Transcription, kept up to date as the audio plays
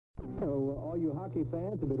you hockey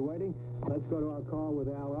fans have been waiting. Let's go to our call with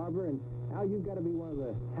Al Arbour. And Al, you've got to be one of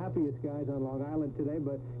the happiest guys on Long Island today,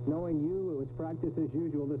 but knowing you, it was practice as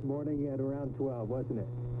usual this morning at around 12, wasn't it?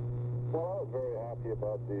 Well, I was very happy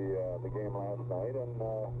about the game last night, and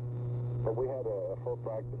but we had a full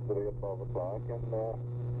practice today at 12 o'clock, and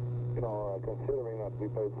considering that we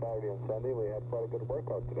played Saturday and Sunday, we had quite a good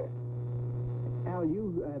workout today. Al,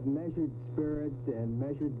 you have measured spirit and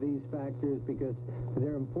measured these factors because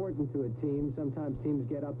they're important to a team. Sometimes teams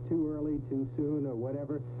get up too early, too soon, or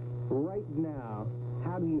whatever. Right now,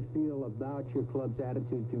 how do you feel about your club's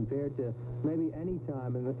attitude compared to maybe any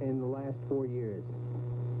time in the last 4 years?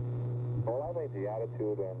 Well, I think the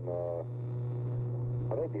attitude is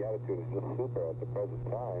just super at the present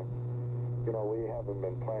time. You know, we haven't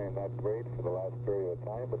been playing that great for the last period of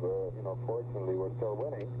time, but fortunately, we're still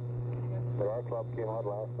winning. But our club came out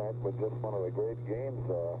last night with just one of the great games.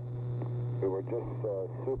 We were just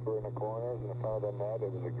super in the corners and in front of the net. It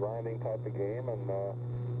was a grinding type of game, and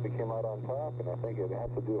we came out on top. And I think it has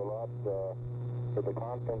to do a lot with the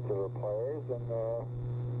confidence of the players, and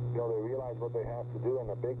they realize what they have to do in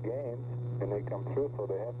the big games, and they come through, so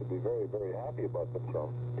they have to be very, very happy about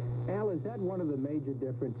themselves. Al, is that one of the major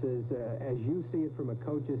differences as you see it from a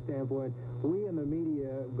coach's standpoint? We in the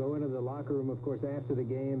media go into the locker room, of course, after the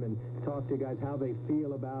game and talk to guys how they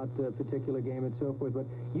feel about a particular game and so forth, but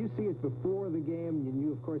you see it before the game, and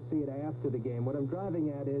you, of course, see it after the game. What I'm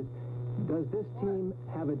driving at is, does this team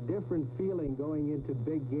have a different feeling going into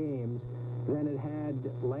big games than it had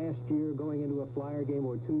last year going into a Flyer game,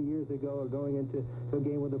 or 2 years ago, or going into a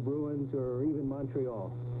game with the Bruins or even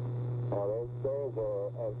Montreal? There's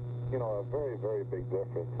a very, very big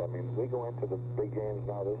difference. I mean, we go into the big games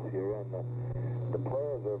now this year, and the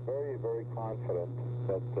players are very, very confident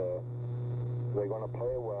that they're going to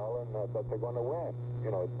play well and that they're going to win.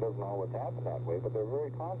 You know, it doesn't always happen that way, but they're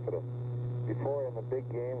very confident. Before, in the big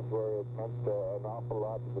games where it meant an awful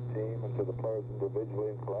lot to the team and to the players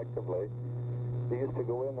individually and collectively, they used to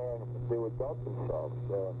go in there and they would doubt themselves.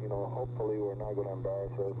 Hopefully we're not going to embarrass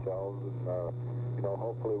ourselves, and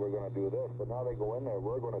hopefully we're going to do this. But now they go in there,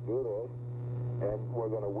 we're going to do this, and we're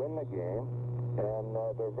going to win the game. And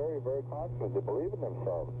they're very, very confident. They believe in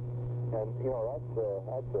themselves. And,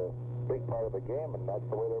 that's a big part of the game, and that's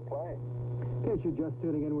the way they're playing. In case you're just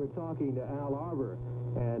tuning in, we're talking to Al Arbour.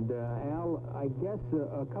 And, Al, I guess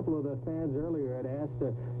a couple of the fans earlier had asked,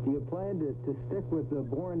 do you plan to stick with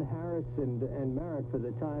Bourne, Harris, and Merrick for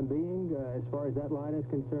the time being, as far as that line is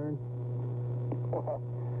concerned? Well,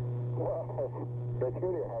 it's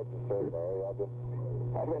really hard to say, Larry.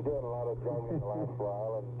 I've been doing a lot of juggling the last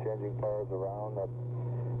while and changing players around.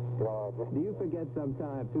 Do you forget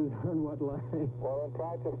sometimes who's on what line? Well, in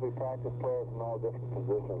practice, we practice players in all different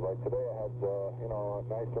positions. Like today, I had,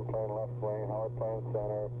 Nystrom playing left wing, Howard playing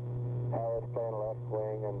center, Harris playing left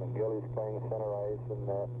wing, and Gillies playing center ice. And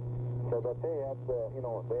so that they have to,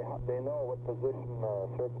 they know what position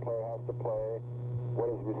a certain player has to play, what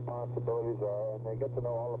his responsibilities are, and they get to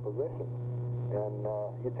know all the positions. And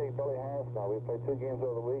you take Billy Harris now. We played 2 games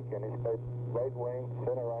over the weekend. He's played right wing,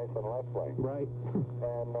 center ice, and left wing. Right.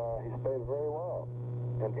 And he's played very well.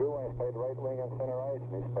 And Drew has played right wing and center ice,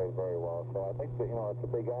 and he's played very well. So I think that, it's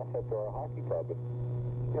a big asset to our hockey club. But,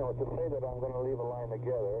 to say that I'm going to leave a line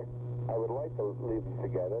together, I would like to leave them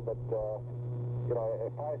together. But,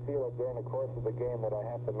 if I feel that during the course of the game that I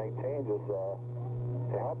have to make changes to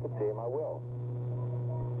help the team, I will.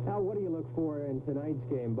 Now, what do you look for in tonight's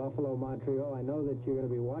game, Buffalo-Montreal? I know that you're going to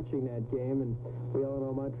be watching that game, and we all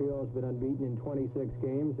know Montreal has been unbeaten in 26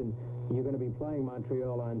 games, and you're going to be playing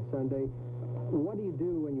Montreal on Sunday. What do you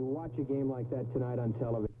do when you watch a game like that tonight on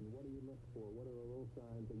television? What do you look for? What are the little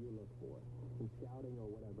signs that you look for in scouting or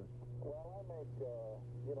whatever? Well, I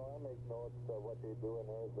make notes of what they do in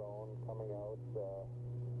their zone coming out,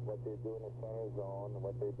 what they do in the center zone,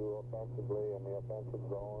 what they do offensively in the offensive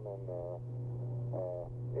zone, and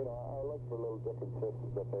I look for little different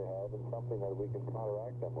systems that they have and something that we can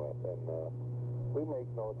counteract them with. And we make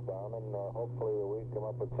notes down, and hopefully we come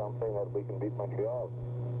up with something that we can beat Montreal.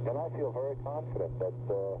 And I feel very confident that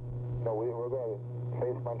we're going to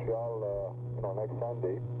face Montreal next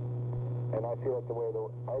Sunday. And I feel that the way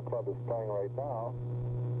our club is playing right now,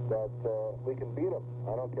 that we can beat them.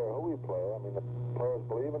 I don't care who we play. I mean, the players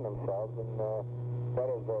believe in themselves, and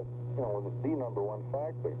that is the number one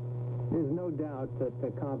factor. There's no doubt that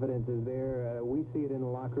the confidence is there. We see it in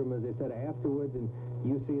the locker room, as I said, afterwards, and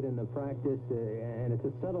you see it in the practice. And it's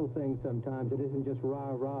a subtle thing sometimes. It isn't just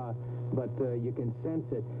rah-rah, but you can sense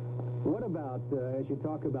it. What about, as you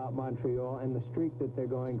talk about Montreal and the streak that they're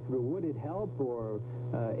going through, would it help, or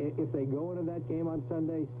if they go into that game on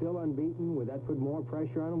Sunday still unbeaten, would that put more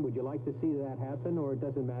pressure on them? Would you like to see that happen, or it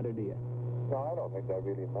doesn't matter to you? No, I don't think that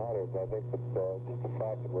really matters. I think that just the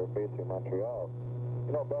fact that we're facing Montreal.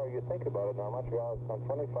 You know, Barry, you think about it now, Montreal has done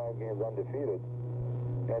 25 games undefeated,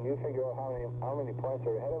 and you figure out how many points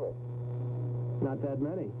are ahead of us. Not that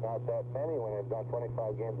many. Not that many when they've done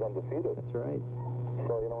 25 games undefeated. That's right.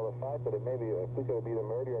 So, you know, the fact that maybe if we could have beat them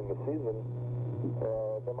earlier in the season,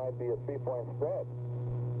 there might be a 3-point spread.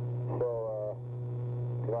 So,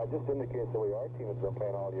 you know, it just indicates the way our team has been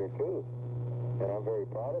playing all year, too. And I'm very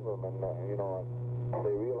proud of them. And, you know,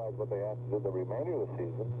 they realize what they have to do the remainder of the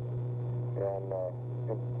season. And,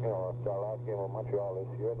 you know, it's our last game with Montreal this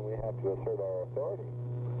year, and we have to assert our authority.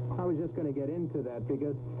 I was just going to get into that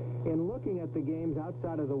because in looking at the games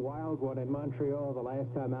outside of the wild one in Montreal the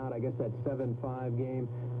last time out, I guess that 7-5 game,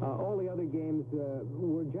 all the other games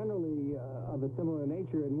were generally of a similar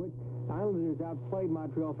nature in which Islanders outplayed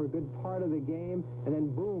Montreal for a good part of the game, and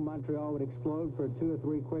then boom, Montreal would explode for 2 or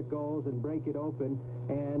 3 quick goals and break it open.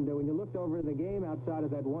 And when you looked over the game outside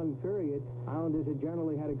of that one period, Islanders had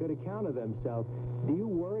generally had a good account of themselves. Do you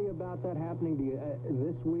worry about that happening to you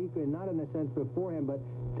this week, and not in a sense beforehand, but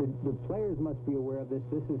the players must be aware of this.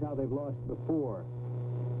 This is how they've lost before.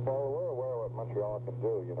 Well, we're aware of what Montreal can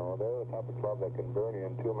do. You know, they're the type of club that can burn you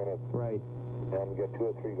in 2 minutes. Right. And get 2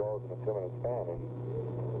 or 3 goals in a 2-minute span. And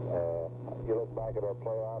you look back at our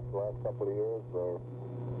playoffs the last couple of years,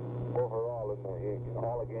 overall, in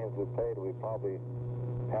all the games we've played, we probably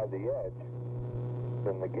had the edge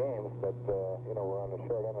in the games, but, you know, we're on the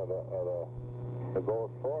short end of the goals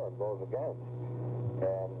for and goals against.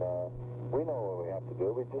 And we know what we have to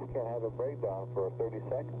do. We just can't have a breakdown for 30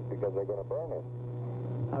 seconds because they're going to burn us.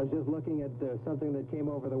 I was just looking at something that came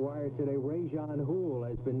over the wire today. Ray-Jean Houle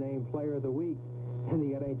has been named Player of the Week in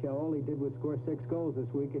the NHL. All he did was score 6 goals this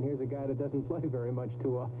week, and here's a guy that doesn't play very much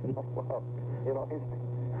too often. Well, you know, he's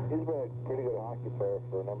been a pretty good hockey player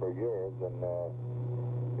for a number of years, and,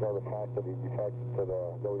 you know, the fact that he defected to the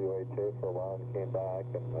WHA for a while and came back,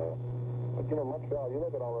 and, but, you know, Montreal, you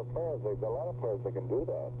look at all their players, they've got a lot of players that can do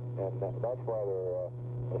that, and that's why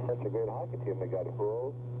they're such a great hockey team. They got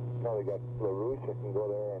Houle. You know, they got LaRouche that can go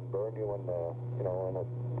there and burn you when, you know,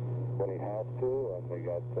 when he has to, and they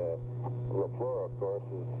got Lafleur, of course,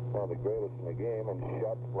 is one of the greatest in the game, and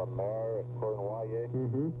Shutt, Lemaire, Cournoyer.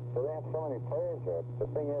 So they have so many players there. The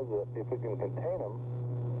thing is that if we can contain them,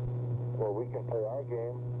 well, we can play our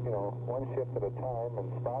game, you know, one shift at a time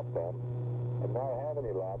and stop them, and not have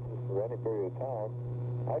any lapses for any period of time.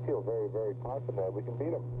 I feel very, very confident that we can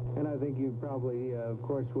beat them. And I think you probably, of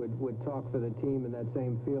course, would talk for the team in that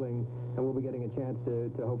same feeling, and we'll be getting a chance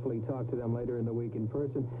to hopefully talk to them later in the week in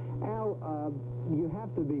person. Al, you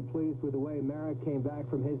have to be pleased with the way Merrick came back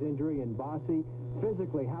from his injury and Bossy.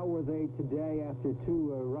 Physically, how were they today after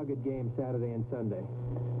 2 rugged games Saturday and Sunday?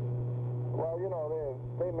 Well, you know,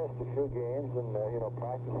 they missed a few games, and, you know,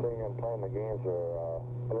 practicing and playing the games are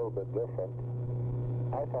a little bit different.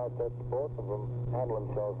 I thought that both of them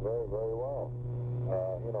handled themselves very, very well.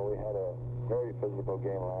 You know, we had a very physical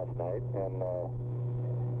game last night, and,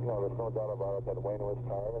 you know, there's no doubt about it that Wayne was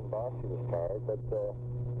tired and Bossy was tired, but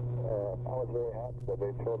I was very happy that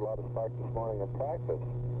they showed a lot of spark this morning in practice.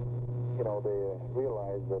 You know, they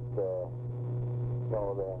realized that, you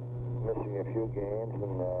know, they're missing a few games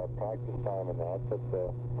and practice time and that, but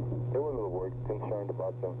they were a little concerned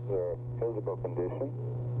about their physical condition.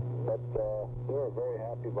 But they were very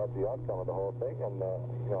happy about the outcome of the whole thing, and,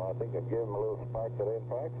 you know, I think it gave them a little spark today in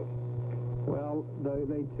practice. Well,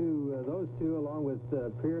 those two, along with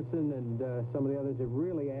Pearson and some of the others, have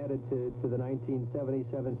really added to the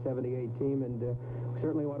 1977-78 team, and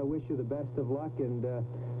certainly want to wish you the best of luck, and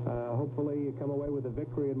hopefully you come away with a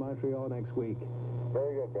victory in Montreal next week.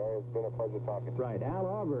 Very good, Barry. It's been a pleasure talking to you. Right. Al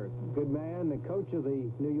Arbour, good man, the coach of the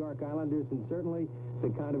New York Islanders, and certainly the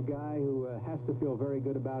kind of guy who has to feel very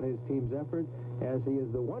good about his team's effort, as he is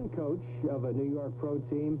the one coach of a New York pro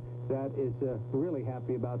team that is really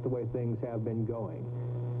happy about the way things have been going.